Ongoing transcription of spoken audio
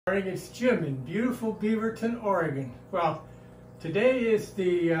Morning, it's Jim in beautiful Beaverton, Oregon. Well, today is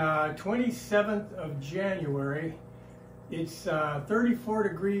the 27th of January. It's 34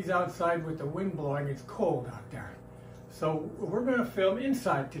 degrees outside with the wind blowing. It's cold out there. So we're going to film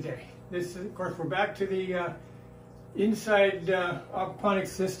inside today. This, of course, we're back to the inside aquaponics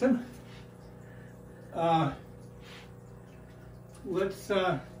system. Let's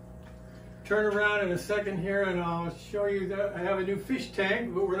turn around in a second here and I'll show you that I have a new fish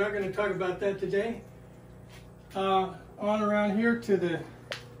tank, but we're not going to talk about that today. On around here to the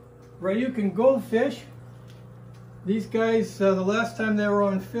Ryukin goldfish. These guys, the last time they were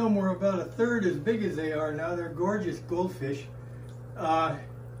on film, were about a third as big as they are now. They're gorgeous goldfish. And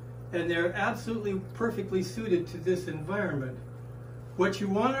they're absolutely perfectly suited to this environment. What you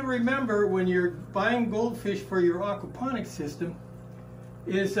want to remember when you're buying goldfish for your aquaponics system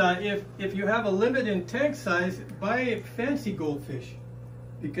is if you have a limit in tank size, buy fancy goldfish.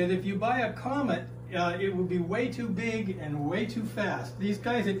 Because if you buy a comet, it will be way too big and way too fast. These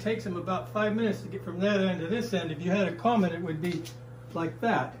guys, it takes them about 5 minutes to get from that end to this end. If you had a comet, it would be like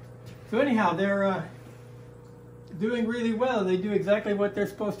that. So anyhow, they're doing really well. They do exactly what they're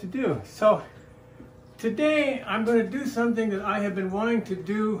supposed to do. So today, I'm going to do something that I have been wanting to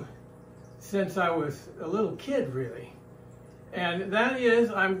do since I was a little kid, really. And that is,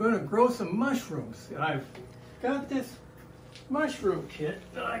 I'm going to grow some mushrooms. And I've got this mushroom kit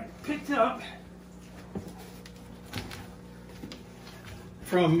that I picked up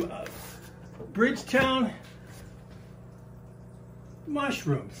from Bridgetown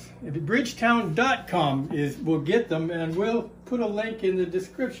Mushrooms. Bridgetown.com will get them, and we'll put a link in the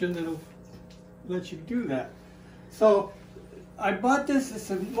description that'll let you do that. So I bought this. It's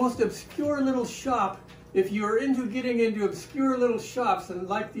the most obscure little shop. If you're into getting into obscure little shops and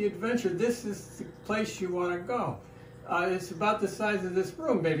like the adventure, this is the place you want to go. It's about the size of this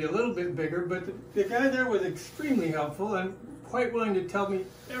room, maybe a little bit bigger, but the guy there was extremely helpful and quite willing to tell me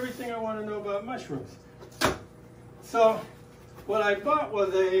everything I want to know about mushrooms. So what I bought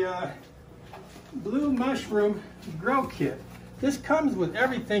was a blue mushroom grow kit. This comes with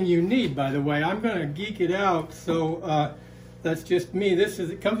everything you need, by the way. I'm going to geek it out, so that's just me.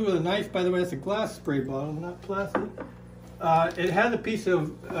 It comes with a knife, by the way. It's a glass spray bottle, not plastic. It has a piece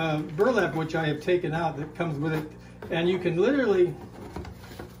of burlap, which I have taken out, that comes with it. And you can literally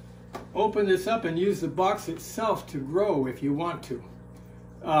open this up and use the box itself to grow if you want to.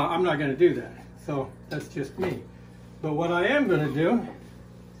 I'm not going to do that, so that's just me. But what I am going to do,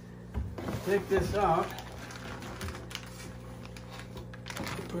 take this out,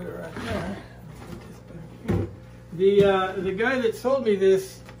 put it right there. The guy that sold me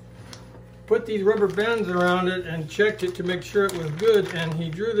this put these rubber bands around it and checked it to make sure it was good, and he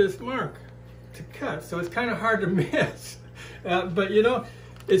drew this mark to cut, so it's kind of hard to miss. But you know,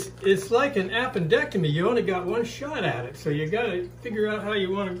 it's like an appendectomy. You only got one shot at it, so you got to figure out how you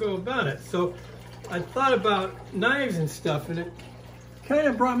want to go about it. So I thought about knives and stuff, and it kind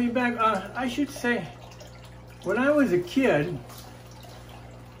of brought me back. I should say, when I was a kid,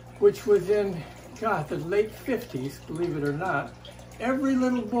 which was in the late 50s, believe it or not, every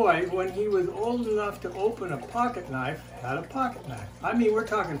little boy, when he was old enough to open a pocket knife, had a pocket knife. I mean, we're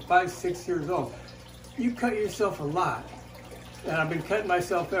talking 5, 6 years old. You cut yourself a lot. And I've been cutting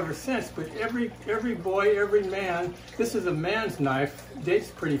myself ever since, but every boy, every man, this is a man's knife,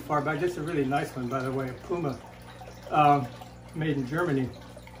 dates pretty far back. This is a really nice one, by the way, a Puma, made in Germany.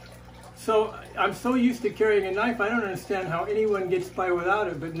 So I'm so used to carrying a knife, I don't understand how anyone gets by without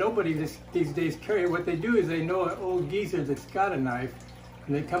it, but nobody these days carry it. What they do is they know an old geezer that's got a knife,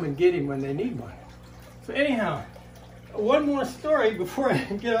 and they come and get him when they need one. So anyhow, one more story before I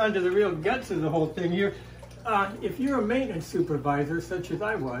get on to the real guts of the whole thing here. If you're a maintenance supervisor, such as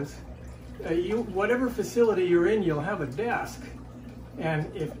I was, whatever facility you're in, you'll have a desk.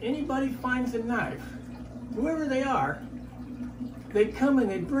 And if anybody finds a knife, whoever they are, they come and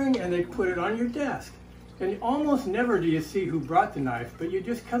they bring and they put it on your desk. And almost never do you see who brought the knife, but you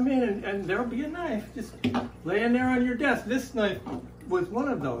just come in and there'll be a knife just laying there on your desk. This knife was one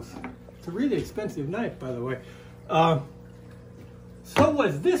of those. It's a really expensive knife, by the way. So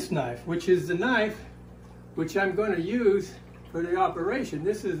was this knife, which is the knife which I'm going to use for the operation.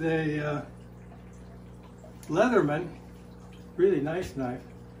 This is a Leatherman, really nice knife.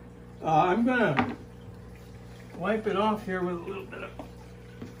 I'm going to wipe it off here with a little bit of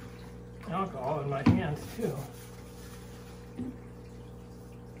alcohol in my hands too.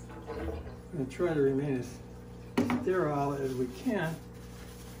 I'm going to try to remain as sterile as we can.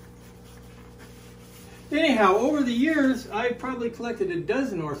 Anyhow, over the years, I probably collected a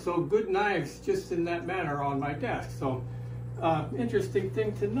dozen or so good knives just in that manner on my desk. So interesting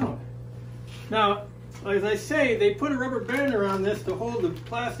thing to note. Now, as I say, they put a rubber band around this to hold the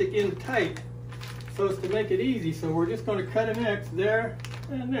plastic in tight so as to make it easy. So we're just going to cut an X there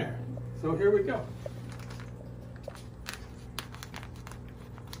and there. So here we go.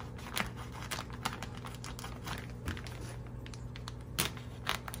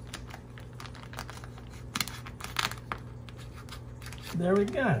 There we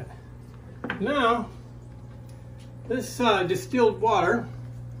got it. Now, this distilled water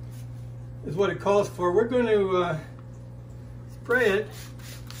is what it calls for. We're going to spray it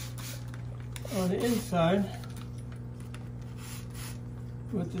on the inside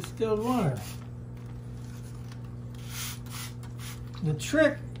with distilled water. The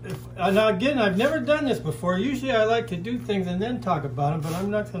trick, now again, I've never done this before. Usually I like to do things and then talk about them, but I'm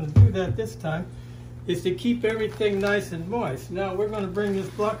not going to do that this time, is to keep everything nice and moist. Now we're going to bring this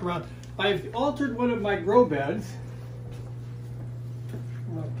block around. I've altered one of my grow beds.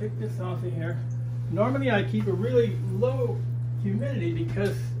 I'll pick this off of here. Normally I keep a really low humidity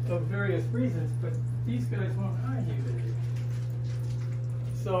because of various reasons, but these guys want high humidity.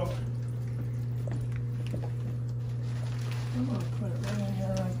 So I'm going to put it right in here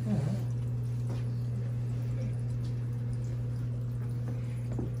like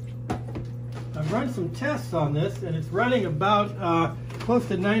that. I've run some tests on this, and it's running about close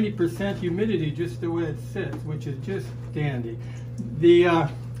to 90% humidity just the way it sits, which is just dandy.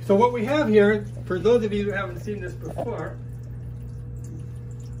 So what we have here, for those of you who haven't seen this before,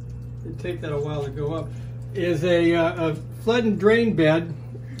 it'd take that a while to go up, is a flood and drain bed.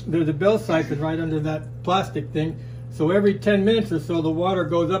 There's a bell siphon right under that plastic thing. So every 10 minutes or so, the water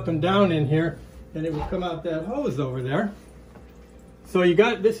goes up and down in here, and it will come out that hose over there. So you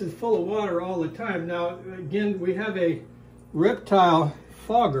got, this is full of water all the time. Now, again, we have a reptile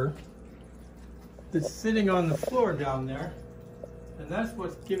fogger that's sitting on the floor down there. And that's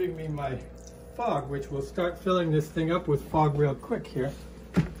what's giving me my fog, which will start filling this thing up with fog real quick here.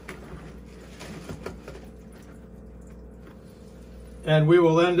 And we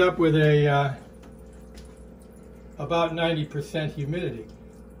will end up with a about 90% humidity.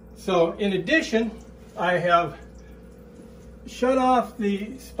 So in addition, I have shut off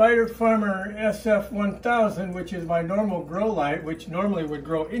the Spider Farmer SF1000, which is my normal grow light, which normally would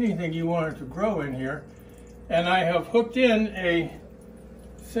grow anything you wanted to grow in here. And I have hooked in a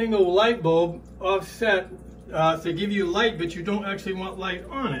single light bulb offset to give you light, but you don't actually want light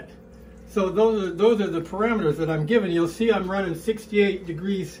on it. So those are the parameters that I'm given. You'll see I'm running 68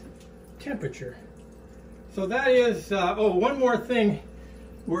 degrees temperature. So that is, oh, one more thing.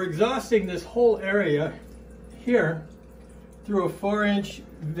 We're exhausting this whole area here through a 4-inch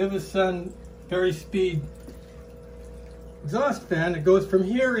Vivasun Vari-Speed exhaust fan that goes from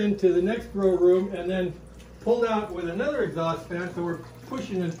here into the next grow room and then pulled out with another exhaust fan, so we're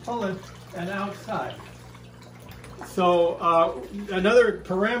pushing and pulling and outside. So another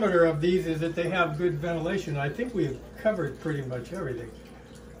parameter of these is that they have good ventilation. I think we've covered pretty much everything.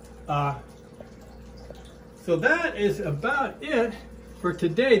 So that is about it for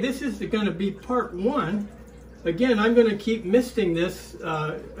today. This is going to be part 1. Again, I'm going to keep misting this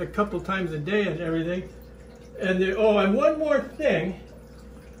a couple times a day and everything. And and one more thing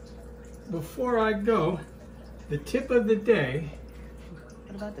before I go. The tip of the day.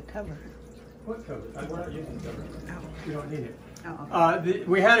 What about the cover? What cover? We're not using the cover. Oh. We don't need it. Oh, okay.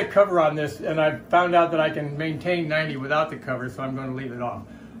 We had a cover on this, and I found out that I can maintain 90 without the cover, so I'm going to leave it off.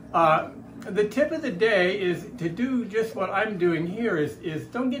 The tip of the day is to do just what I'm doing here, is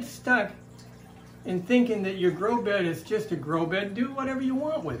don't get stuck in thinking that your grow bed is just a grow bed. Do whatever you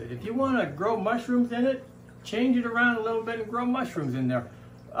want with it. If you want to grow mushrooms in it, change it around a little bit and grow mushrooms in there.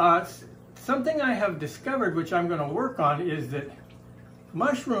 Something I have discovered, which I'm going to work on, is that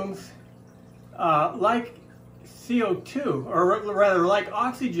mushrooms like CO2, or rather like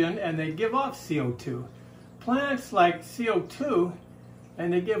oxygen, and they give off CO2. Plants like CO2,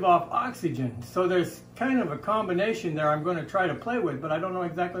 and they give off oxygen. So there's kind of a combination there I'm going to try to play with, but I don't know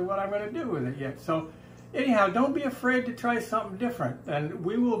exactly what I'm going to do with it yet. So anyhow, don't be afraid to try something different. And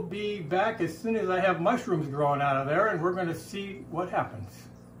we will be back as soon as I have mushrooms growing out of there, and we're going to see what happens.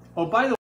 Oh, by the way,